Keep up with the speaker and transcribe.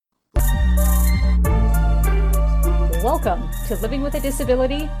Welcome to Living with a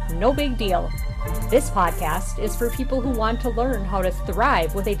Disability, No Big Deal. This podcast is for people who want to learn how to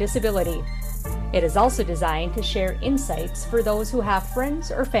thrive with a disability. It is also designed to share insights for those who have friends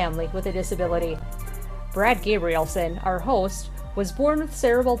or family with a disability. Brad Gabrielson, our host, was born with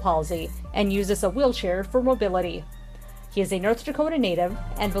cerebral palsy and uses a wheelchair for mobility. He is a North Dakota native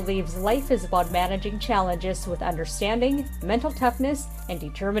and believes life is about managing challenges with understanding, mental toughness, and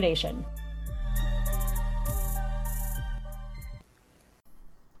determination.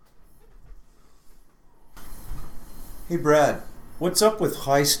 Hey Brad, what's up with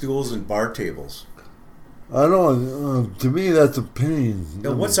high stools and bar tables? I don't. To me, that's a pain.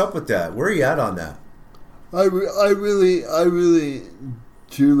 Now, what's up with that? Where are you at on that? I really,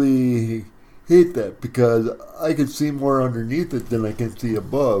 truly hate that because I can see more underneath it than I can see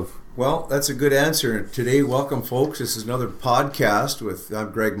above. Well, that's a good answer. Today, welcome folks. This is another podcast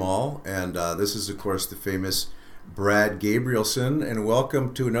I'm Greg Mall, and this is, of course, the famous Brad Gabrielson, and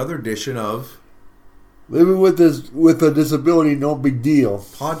welcome to another edition of Living with a Disability, No Big Deal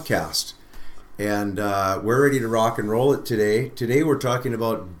podcast. And we're ready to rock and roll it today. Today we're talking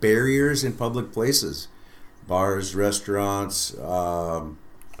about barriers in public places. Bars, restaurants,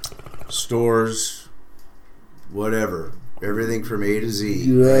 stores, whatever. Everything from A to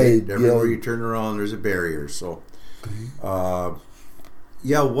Z. Right? Everywhere you turn around, there's a barrier. So,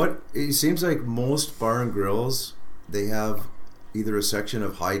 it seems like most bar and grills, they have either a section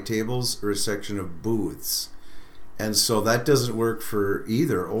of high tables or a section of booths. And so that doesn't work for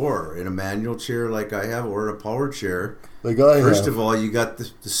either or. In a manual chair like I have or a power chair, like I have. First of all, you got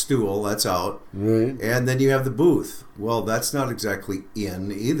the stool, that's out. Right. And then you have the booth. Well, that's not exactly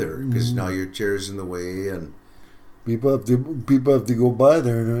in either because now your chair's in the way. And people have to go by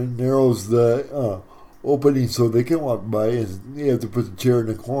there, and it narrows the opening so they can walk by. And you have to put the chair in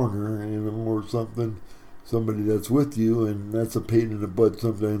the corner, or something. Somebody that's with you, and that's a pain in the butt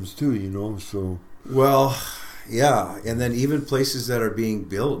sometimes too, so. Well, yeah, and then even places that are being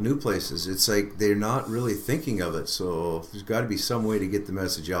built, new places, it's like they're not really thinking of it, so there's got to be some way to get the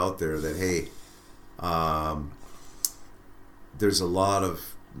message out there that, hey, there's a lot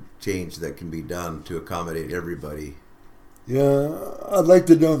of change that can be done to accommodate everybody. Yeah, I'd like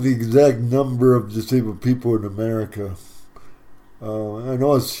to know the exact number of disabled people in America. I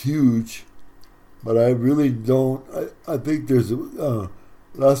know it's huge. But I really don't. I think there's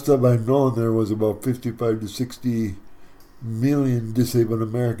last time I known there was about 55 to 60 million disabled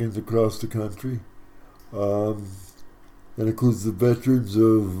Americans across the country. That includes the veterans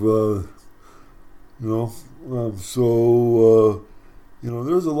of, there's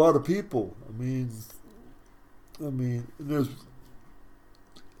a lot of people.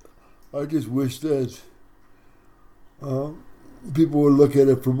 I just wish that people would look at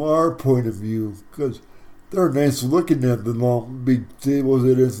it from our point of view, because they're nice looking at the long big tables,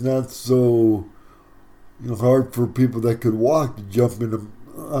 and it's not so hard for people that could walk to jump in a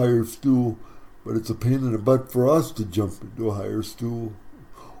higher stool, but it's a pain in the butt for us to jump into a higher stool,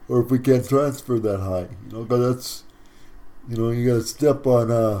 or if we can't transfer that high, because that's you got to step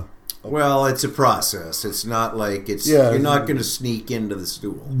on well, it's a process. It's not like you're not going to sneak into the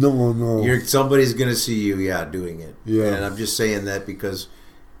stool. No. Somebody's going to see you, doing it. Yeah. And I'm just saying that because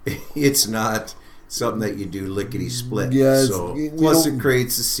it's not something that you do lickety-split. Yeah. So, plus it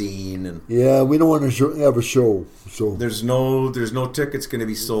creates a scene. And yeah, we don't want to have a show. So there's no tickets going to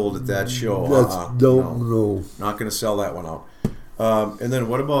be sold at that show. No. Not going to sell that one out. And then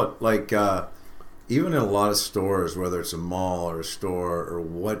what about even in a lot of stores, whether it's a mall or a store or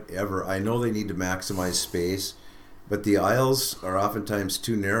whatever, I know they need to maximize space, but the aisles are oftentimes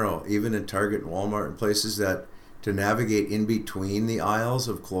too narrow, even in Target and Walmart and places that to navigate in between the aisles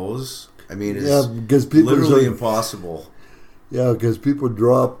of clothes, it's literally impossible. Yeah, because people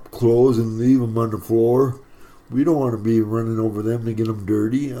drop clothes and leave them on the floor. We don't want to be running over them to get them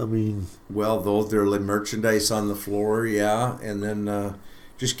dirty. Well, they're merchandise on the floor, and then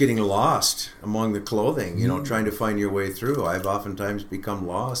just getting lost among the clothing, trying to find your way through. I've oftentimes become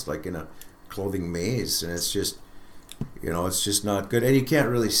lost, like in a clothing maze, and it's just, it's just not good. And you can't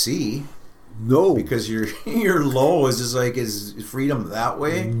really see. No. Because your low is just like, is freedom that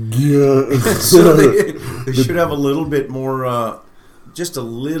way? Yeah. So they should have a little bit more, just a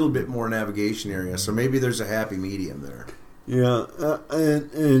little bit more navigation area. So maybe there's a happy medium there. Yeah,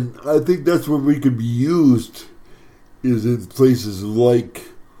 and I think that's where we could be used is in places like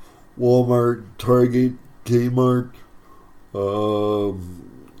Walmart, Target, Kmart, the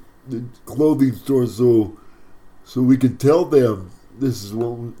clothing stores, so we can tell them this is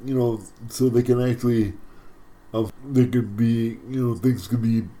what so they can actually they could be things could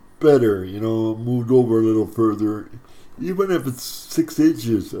be better, moved over a little further. Even if it's 6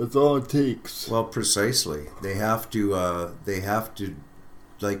 inches, that's all it takes. Well, precisely. They have to,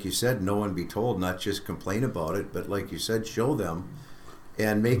 like you said, know and be told, not just complain about it, but like you said, show them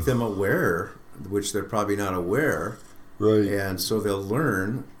and make them aware, which they're probably not aware. Right. And so they'll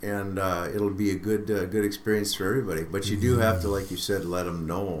learn, and it'll be a good experience for everybody. But you do have to, like you said, let them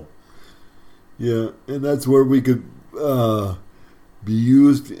know. Yeah, and that's where we could be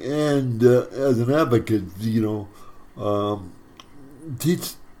used, and as an advocate,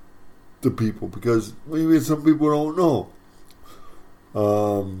 teach the people, because maybe some people don't know.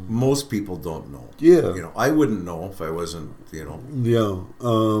 Most people don't know. Yeah. I wouldn't know if I wasn't, Yeah.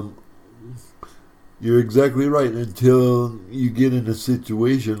 You're exactly right. Until you get in a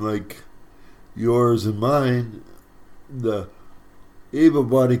situation like yours and mine, the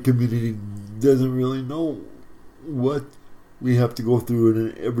able-bodied community doesn't really know what we have to go through on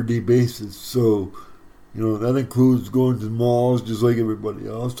an everyday basis. So, that includes going to malls just like everybody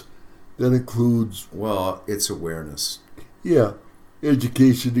else. That includes... Well, it's awareness. Yeah.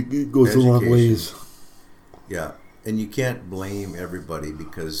 Education, it goes a long ways. Yeah. And you can't blame everybody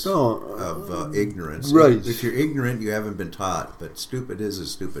because of ignorance. Right. If you're ignorant, you haven't been taught. But stupid is as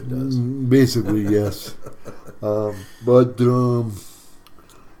stupid does. Basically, yes. But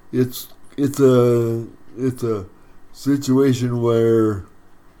it's a situation where,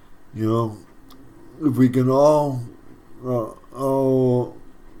 if we can all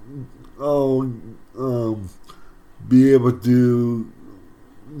be able to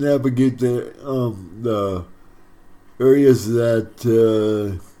navigate the areas that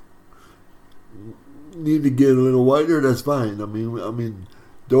need to get a little wider, that's fine. I mean,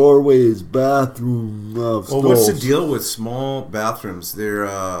 doorways, bathroom, stalls. Well, what's the deal with small bathrooms? They're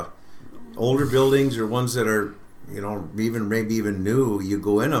older buildings or ones that are, maybe even new. You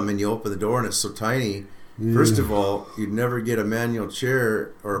go in them and you open the door and it's so tiny. Yeah. First of all, you'd never get a manual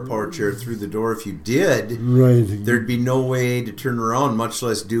chair or a power chair through the door. If you did, right, there'd be no way to turn around, much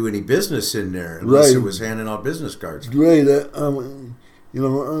less do any business in there, unless it was handing out business cards. Right. And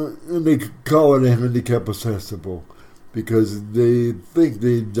they call it a handicap accessible because they think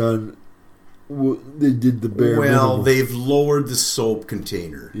they did the bare minimum. They've lowered the soap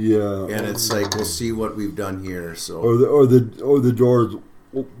container. Yeah. And it's like, we'll see what we've done here. So or the door's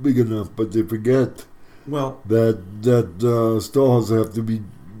big enough, but they forget. Well, that stalls have to be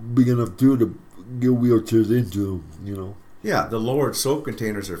big enough too to get wheelchairs into, Yeah, the lowered soap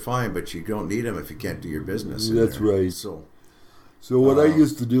containers are fine, but you don't need them if you can't do your business. That's right. So what I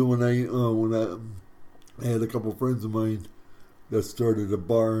used to do when I had a couple of friends of mine that started a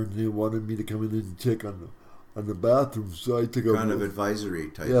bar and they wanted me to come in and check on the bathroom, so I took kind of advisory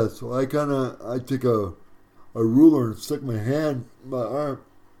type. Yeah, so I took a ruler and stuck my arm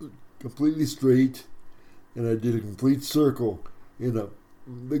completely straight. And I did a complete circle in the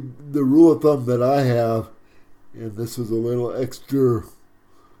rule of thumb that I have, and this was a little extra.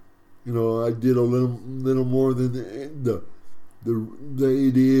 I did a little more than the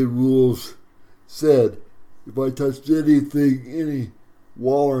ADA rules said. If I touched anything, any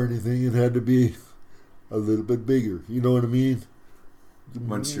wall or anything, it had to be a little bit bigger. You know what I mean?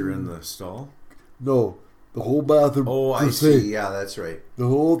 Once you're in the stall? No. The whole bathroom. Oh, I see. Yeah, that's right. The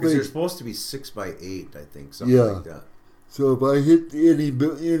whole thing. Because they're supposed to be 6 by 8, I think, something like that. So if I hit any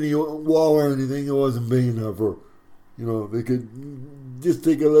wall or anything, it wasn't big enough, or they could just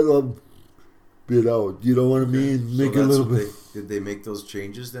take a little bit out. You know what I mean? Make a little bit. Did they make those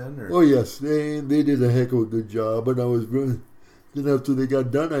changes then? Or? Oh yes, they did a heck of a good job, and I was really. Then after they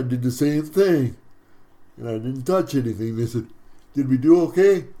got done, I did the same thing, and I didn't touch anything. They said, "Did we do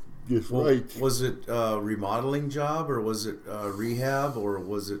okay?" Yes, right. Was it a remodeling job, or was it rehab, or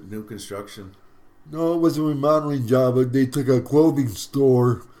was it new construction? No, it was a remodeling job. But they took a clothing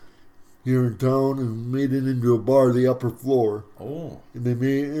store here in town and made it into a bar, the upper floor. Oh. And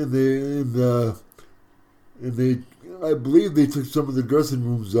I believe they took some of the dressing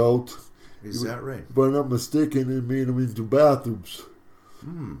rooms out. Is that right? If I'm not mistaken, and made them into bathrooms.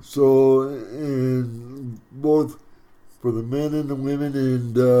 Hmm. So, and both for the men and the women,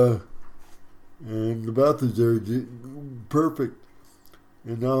 and the bathrooms are perfect.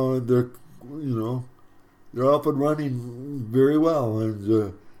 And now they're off and running very well.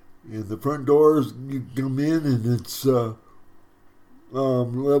 And the front doors, you come in and it's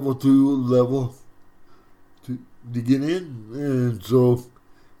level to get in. And so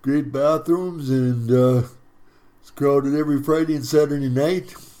great bathrooms, and it's crowded every Friday and Saturday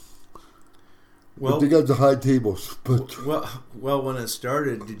night. Well, but they got the high tables. But well, when it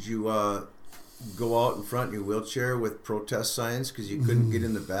started, did you go out in front in your wheelchair with protest signs because you couldn't get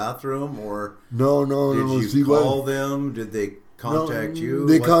in the bathroom, or No. did you call them? Did they contact you?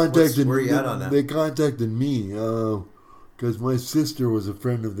 They contacted. Where you at on that? They contacted me because my sister was a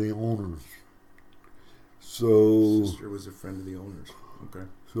friend of the owners. So Sister was a friend of the owners. Okay.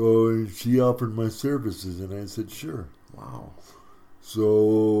 So she offered my services, and I said sure. Wow.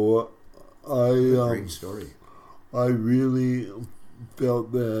 So Great story. I really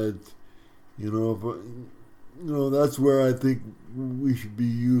felt that, that's where I think we should be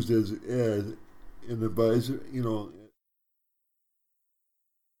used as an advisor.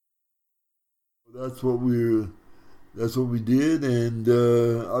 That's what we did, and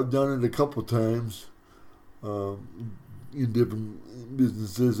I've done it a couple times in different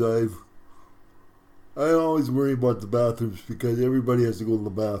businesses. I always worry about the bathrooms because everybody has to go to the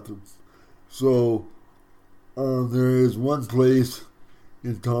bathroom. So there is one place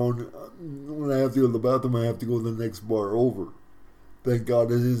in town, when I have to go to the bathroom, I have to go to the next bar over. Thank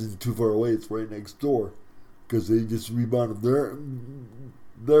God it isn't too far away, it's right next door, because they just remodeled their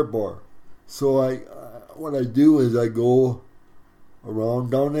bar. So what I do is I go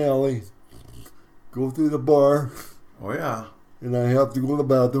around down the alley, go through the bar. Oh, yeah. And I have to go to the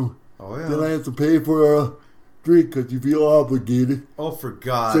bathroom. Oh, yeah. Then I have to pay for a drink because you feel obligated. Oh, for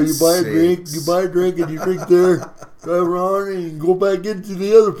God's So you buy a drink and you drink there, drive around and you go back into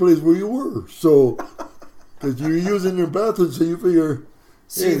the other place where you were. So, because you're using their bathroom, so you figure...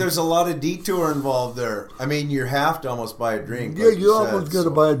 See, there's a lot of detour involved there. I mean, you have to almost buy a drink. Yeah, like you almost got to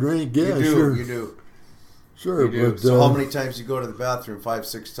buy a drink. Yeah, you sure. do. Sure, you do. but... So how many times you go to the bathroom?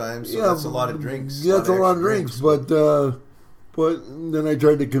 5-6 times? So yeah, that's a lot of drinks. Yeah, that's a lot of drinks. But then I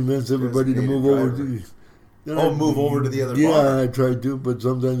tried to convince everybody to move over to... move over to the other bar? Yeah, I tried to, but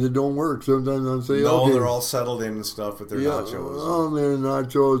sometimes it don't work. Sometimes I'll say, no, they're all settled in and stuff with their nachos. Oh, their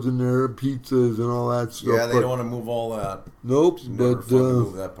nachos and their pizzas and all that stuff. Yeah, they don't want to move all that. Nope. It's never fun to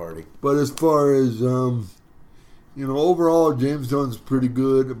move that party. But as far as, overall, Jamestown's pretty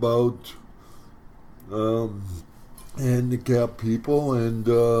good about handicapped people. And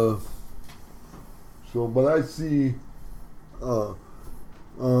but I see...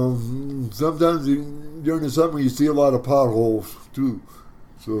 sometimes during the summer you see a lot of potholes too,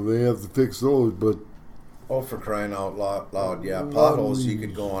 so they have to fix those. But for crying out loud, yeah, potholes. You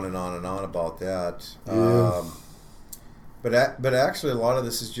could go on and on and on about that. Yeah. But actually, a lot of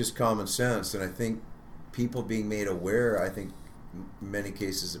this is just common sense, and I think people being made aware. I think in many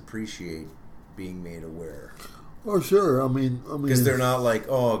cases appreciate being made aware. Oh, sure. I mean, because they're not like,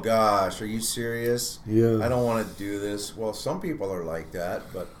 oh gosh, are you serious? Yeah. I don't want to do this. Well, some people are like that,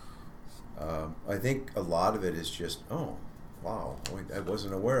 but I think a lot of it is just, oh, wow, I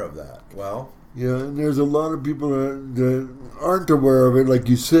wasn't aware of that. Well, yeah, and there's a lot of people that aren't aware of it, like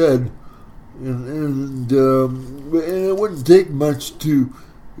you said, and it wouldn't take much to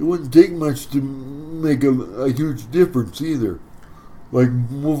make a huge difference either. Like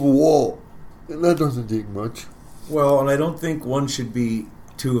move a wall, and that doesn't take much. Well, and I don't think one should be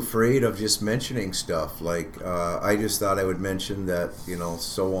too afraid of just mentioning stuff. Like, I just thought I would mention that,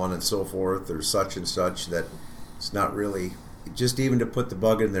 so on and so forth, or such and such, that it's not really, just even to put the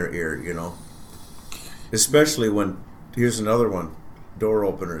bug in their ear, Especially when, here's another one, door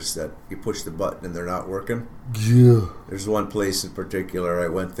openers that you push the button and they're not working. Yeah. There's one place in particular, I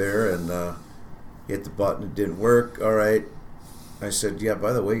went there and hit the button, it didn't work. All right. I said, yeah,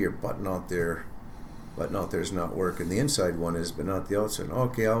 by the way, your button out there's not working. The inside one is, but not the outside.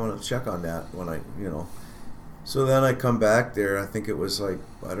 Okay, I want to check on that when So then I come back there. I think it was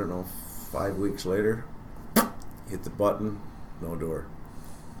 5 weeks later. Hit the button, no door.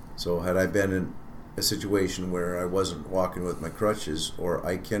 So had I been in a situation where I wasn't walking with my crutches, or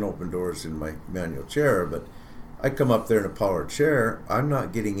I can open doors in my manual chair, but I come up there in a power chair, I'm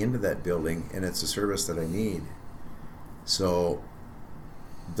not getting into that building, and it's a service that I need. So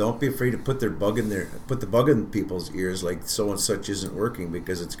don't be afraid to put the bug in people's ears, like so and such isn't working,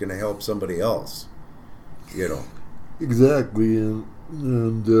 because it's going to help somebody else. Exactly, and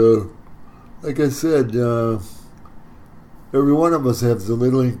like I said, every one of us has a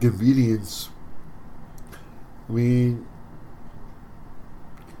little inconvenience. I mean,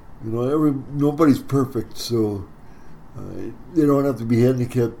 nobody's perfect, so they don't have to be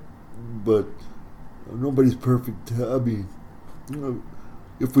handicapped, but nobody's perfect. I mean,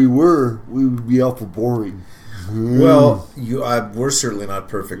 if we were, we would be awful boring. Well, we're certainly not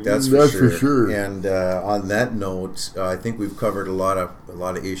perfect. That's for sure. And on that note, I think we've covered a lot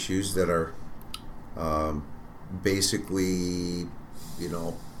of issues that are basically,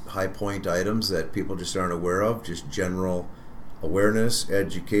 high point items that people just aren't aware of. Just general awareness,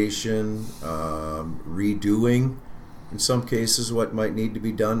 education, redoing, in some cases, what might need to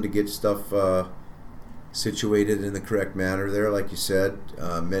be done to get stuff situated in the correct manner there, like you said,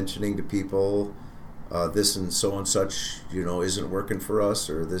 mentioning to people this and so and such, isn't working for us,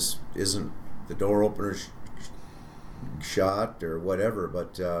 or this isn't the door opener shot, or whatever.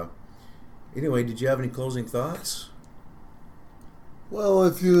 But anyway, did you have any closing thoughts? Well,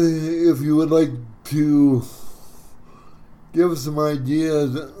 if you would like to give us some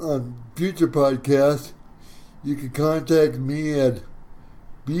ideas on future podcasts, you can contact me at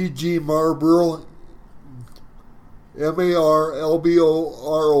bgmarborough,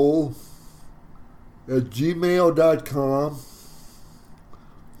 MARLBORO @gmail.com,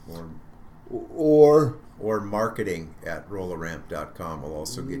 or marketing at rollaramp.com will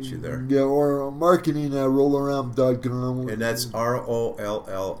also get you there. Yeah, or marketing at rollaramp.com. And that's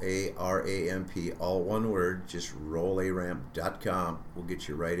ROLLARAMP, all one word, just rollaramp.com. We'll get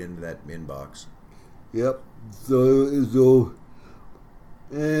you right into that inbox. Yep. So,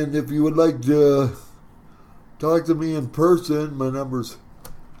 and if you would like to talk to me in person, my number's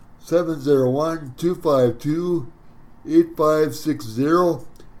 701-252-8560,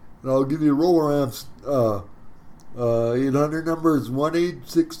 and I'll give you Roller Ramp's 800 number is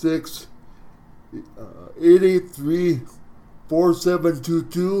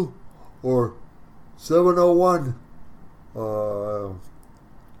 1-866-883-4722 or 701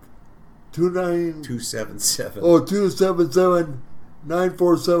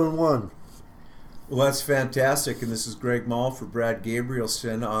 277-9471. Well, that's fantastic. And this is Greg Mall for Brad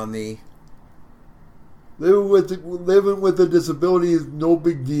Gabrielson on the Living with a Disability is No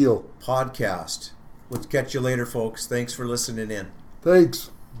Big Deal podcast. We'll catch you later, folks. Thanks for listening in. Thanks.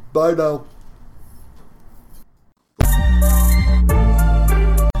 Bye now.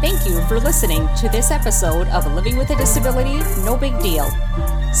 Thank you for listening to this episode of Living with a Disability, No Big Deal.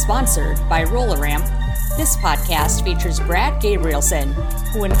 Sponsored by Roller Ramp, this podcast features Brad Gabrielson,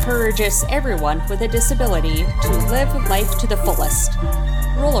 who encourages everyone with a disability to live life to the fullest.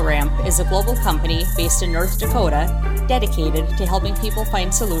 Roller Ramp is a global company based in North Dakota dedicated to helping people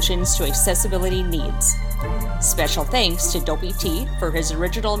find solutions to accessibility needs. Special thanks to Dopey T for his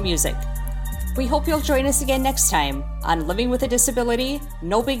original music. We hope you'll join us again next time on Living with a Disability,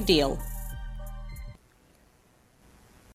 No Big Deal.